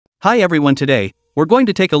Hi everyone, today, we're going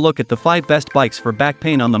to take a look at the 5 best bikes for back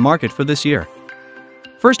pain on the market for this year.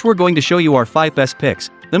 First, we're going to show you our 5 best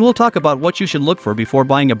picks, then we'll talk about what you should look for before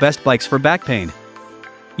buying a best bikes for back pain.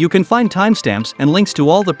 You can find timestamps and links to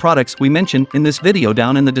all the products we mentioned in this video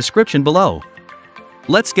down in the description below.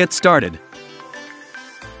 Let's get started.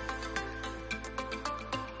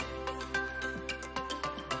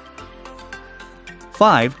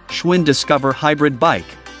 Five, Schwinn Discover Hybrid Bike.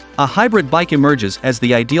 A hybrid bike emerges as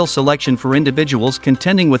the ideal selection for individuals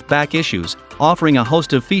contending with back issues, offering a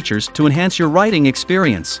host of features to enhance your riding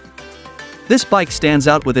experience. This bike stands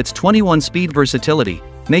out with its 21-speed versatility,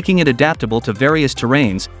 making it adaptable to various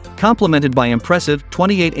terrains, complemented by impressive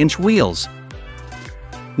 28-inch wheels.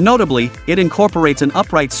 Notably, it incorporates an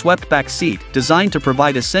upright swept-back seat designed to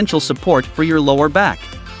provide essential support for your lower back.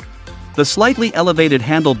 The slightly elevated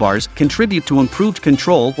handlebars contribute to improved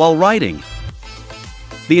control while riding.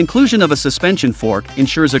 The inclusion of a suspension fork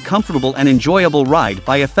ensures a comfortable and enjoyable ride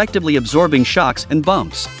by effectively absorbing shocks and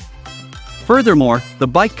bumps. Furthermore, the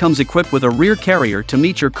bike comes equipped with a rear carrier to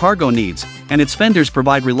meet your cargo needs, and its fenders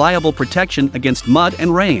provide reliable protection against mud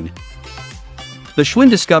and rain. The Schwinn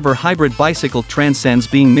Discover Hybrid Bicycle transcends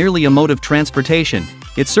being merely a mode of transportation.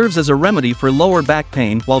 It serves as a remedy for lower back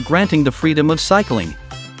pain while granting the freedom of cycling.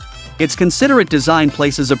 Its considerate design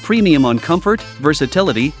places a premium on comfort,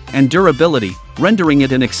 versatility, and durability, rendering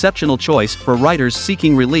it an exceptional choice for riders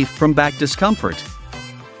seeking relief from back discomfort.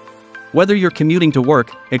 Whether you're commuting to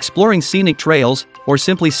work, exploring scenic trails, or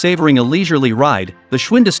simply savoring a leisurely ride, the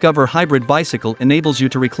Schwinn Discover Hybrid Bicycle enables you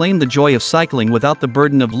to reclaim the joy of cycling without the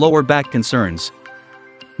burden of lower back concerns.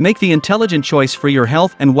 Make the intelligent choice for your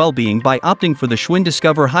health and well-being by opting for the Schwinn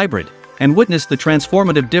Discover Hybrid, and witness the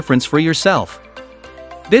transformative difference for yourself.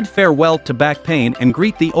 Bid farewell to back pain and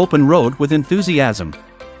greet the open road with enthusiasm.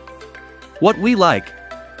 What we like: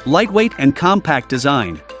 lightweight and compact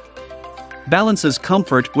design. Balances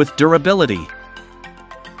comfort with durability.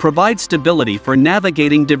 Provides stability for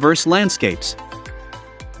navigating diverse landscapes.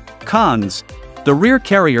 Cons: the rear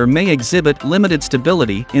carrier may exhibit limited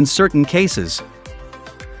stability in certain cases.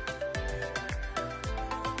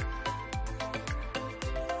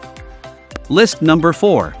 List number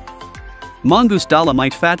 4. Mongoose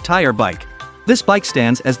Dolomite Fat Tire Bike. This bike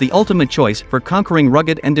stands as the ultimate choice for conquering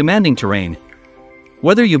rugged and demanding terrain.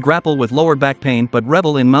 Whether you grapple with lower back pain but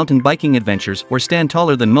revel in mountain biking adventures or stand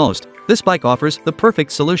taller than most, this bike offers the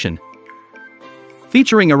perfect solution.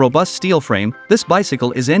 Featuring a robust steel frame, this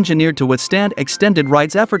bicycle is engineered to withstand extended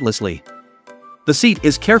rides effortlessly. The seat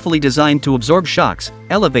is carefully designed to absorb shocks,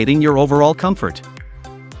 elevating your overall comfort.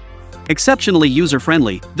 Exceptionally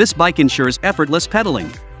user-friendly, this bike ensures effortless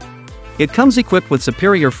pedaling. It comes equipped with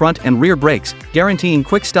superior front and rear brakes, guaranteeing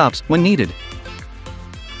quick stops when needed.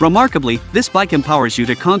 Remarkably, this bike empowers you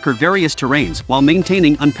to conquer various terrains while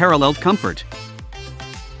maintaining unparalleled comfort.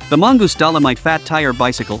 The Mongoose Dolomite Fat Tire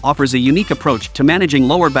Bicycle offers a unique approach to managing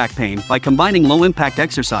lower back pain by combining low-impact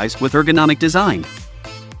exercise with ergonomic design.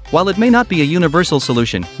 While it may not be a universal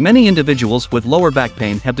solution, many individuals with lower back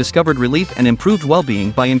pain have discovered relief and improved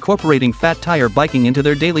well-being by incorporating fat tire biking into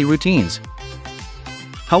their daily routines.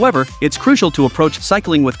 However, it's crucial to approach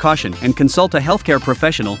cycling with caution and consult a healthcare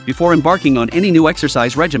professional before embarking on any new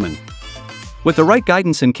exercise regimen. With the right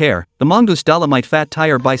guidance and care, the Mongoose Dolomite Fat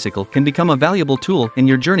Tire Bicycle can become a valuable tool in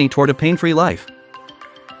your journey toward a pain-free life.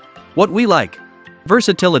 What we like: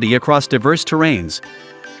 versatility across diverse terrains.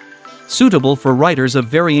 Suitable for riders of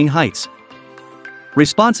varying heights.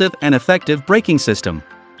 Responsive and effective braking system.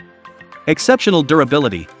 Exceptional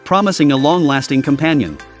durability, promising a long-lasting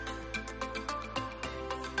companion.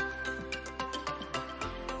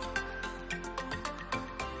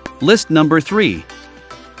 List number 3.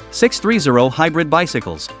 Sixthreezero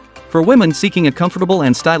Hybrid-Bicycles. For women seeking a comfortable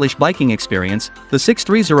and stylish biking experience, the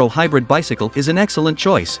Sixthreezero Hybrid-Bicycle is an excellent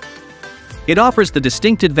choice. It offers the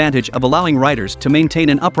distinct advantage of allowing riders to maintain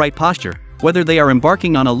an upright posture, whether they are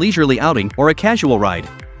embarking on a leisurely outing or a casual ride.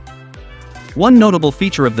 One notable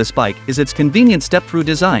feature of this bike is its convenient step-through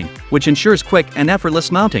design, which ensures quick and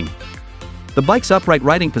effortless mounting. The bike's upright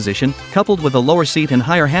riding position, coupled with a lower seat and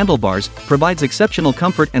higher handlebars, provides exceptional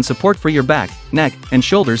comfort and support for your back, neck, and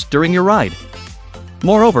shoulders during your ride.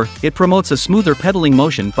 Moreover, it promotes a smoother pedaling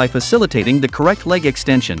motion by facilitating the correct leg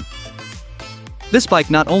extension. This bike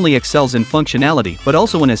not only excels in functionality but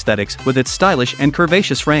also in aesthetics with its stylish and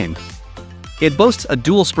curvaceous frame. It boasts a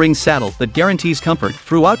dual-spring saddle that guarantees comfort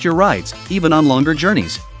throughout your rides, even on longer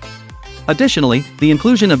journeys. Additionally, the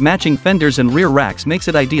inclusion of matching fenders and rear racks makes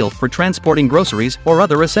it ideal for transporting groceries or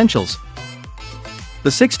other essentials. The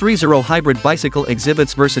Sixthreezero Hybrid-Bicycle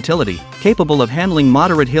exhibits versatility, capable of handling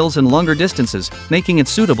moderate hills and longer distances, making it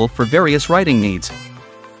suitable for various riding needs.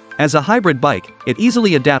 As a hybrid bike, it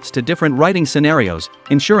easily adapts to different riding scenarios,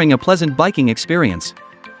 ensuring a pleasant biking experience.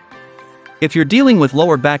 If you're dealing with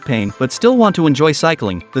lower back pain but still want to enjoy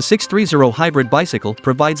cycling, the Sixthreezero Hybrid-Bicycle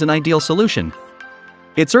provides an ideal solution.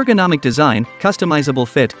 Its ergonomic design, customizable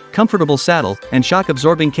fit, comfortable saddle, and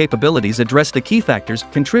shock-absorbing capabilities address the key factors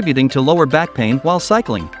contributing to lower back pain while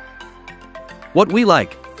cycling. What we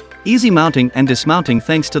like: easy mounting and dismounting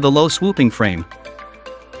thanks to the low swooping frame.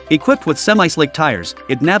 Equipped with semi-slick tires,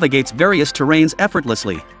 it navigates various terrains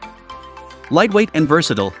effortlessly. Lightweight and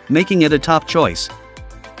versatile, making it a top choice.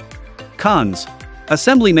 Cons: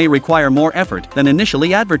 assembly may require more effort than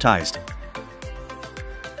initially advertised.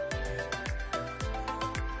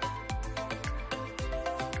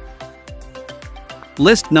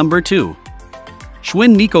 List number 2.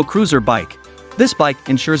 Schwinn Mikko Cruiser Bike. This bike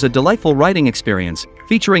ensures a delightful riding experience,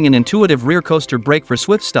 featuring an intuitive rear coaster brake for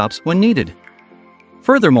swift stops when needed.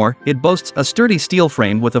 Furthermore, it boasts a sturdy steel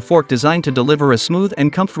frame with a fork designed to deliver a smooth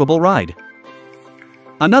and comfortable ride.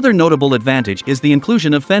 Another notable advantage is the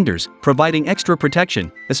inclusion of fenders, providing extra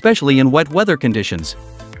protection, especially in wet weather conditions.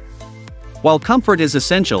 While comfort is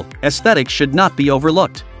essential, aesthetics should not be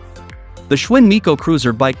overlooked. The Schwinn Mikko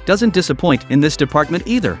Cruiser Bike doesn't disappoint in this department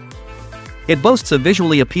either. It boasts a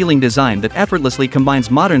visually appealing design that effortlessly combines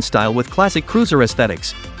modern style with classic cruiser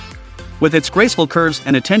aesthetics. With its graceful curves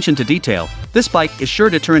and attention to detail, this bike is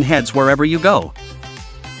sure to turn heads wherever you go.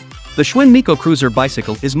 The Schwinn Mikko Cruiser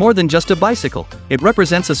Bicycle is more than just a bicycle, it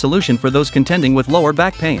represents a solution for those contending with lower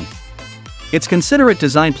back pain. Its considerate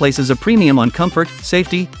design places a premium on comfort,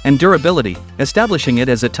 safety, and durability, establishing it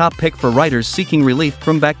as a top pick for riders seeking relief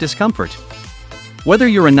from back discomfort. Whether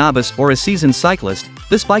you're a novice or a seasoned cyclist,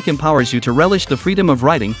 this bike empowers you to relish the freedom of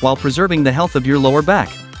riding while preserving the health of your lower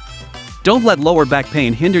back. Don't let lower back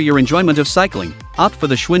pain hinder your enjoyment of cycling. Opt for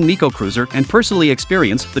the Schwinn Mikko Cruiser and personally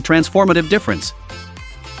experience the transformative difference.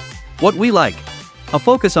 What we like: a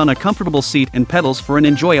focus on a comfortable seat and pedals for an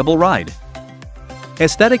enjoyable ride.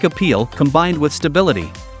 Aesthetic appeal combined with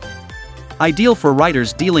stability. Ideal for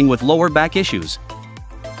riders dealing with lower back issues.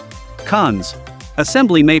 Cons: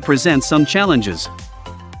 assembly may present some challenges.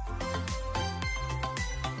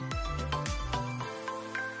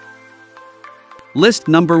 List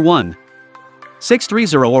number 1.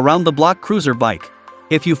 Sixthreezero Around the Block Cruiser Bike.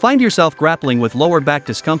 If you find yourself grappling with lower back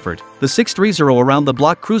discomfort, the Sixthreezero Around the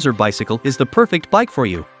Block Cruiser Bicycle is the perfect bike for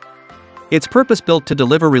you. It's purpose-built to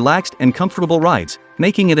deliver relaxed and comfortable rides,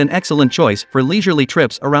 making it an excellent choice for leisurely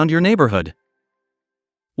trips around your neighborhood.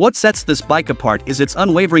 What sets this bike apart is its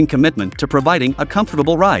unwavering commitment to providing a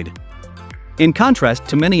comfortable ride. In contrast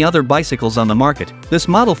to many other bicycles on the market, this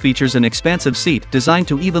model features an expansive seat designed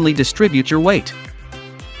to evenly distribute your weight.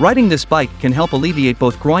 Riding this bike can help alleviate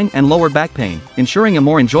both groin and lower back pain, ensuring a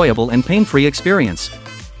more enjoyable and pain-free experience.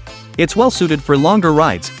 It's well suited for longer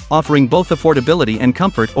rides, offering both affordability and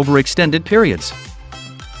comfort over extended periods.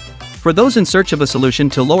 For those in search of a solution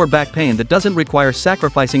to lower back pain that doesn't require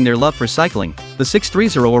sacrificing their love for cycling, the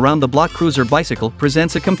Sixthreezero Around the Block Cruiser Bicycle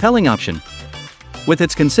presents a compelling option. With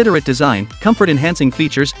its considerate design, comfort-enhancing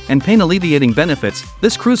features, and pain-alleviating benefits,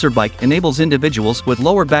 this cruiser bike enables individuals with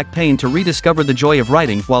lower back pain to rediscover the joy of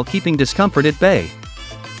riding while keeping discomfort at bay.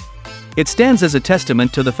 It stands as a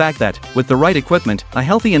testament to the fact that, with the right equipment, a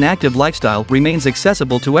healthy and active lifestyle remains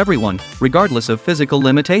accessible to everyone, regardless of physical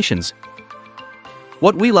limitations.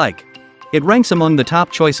 What we like: it ranks among the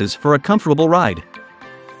top choices for a comfortable ride.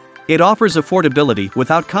 It offers affordability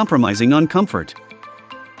without compromising on comfort.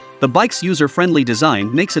 The bike's user-friendly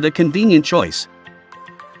design makes it a convenient choice.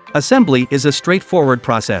 Assembly is a straightforward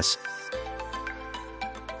process.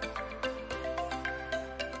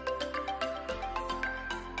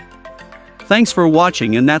 Thanks for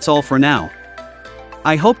watching, and that's all for now.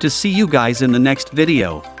 I hope to see you guys in the next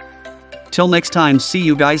video. Till next time, see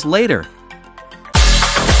you guys later.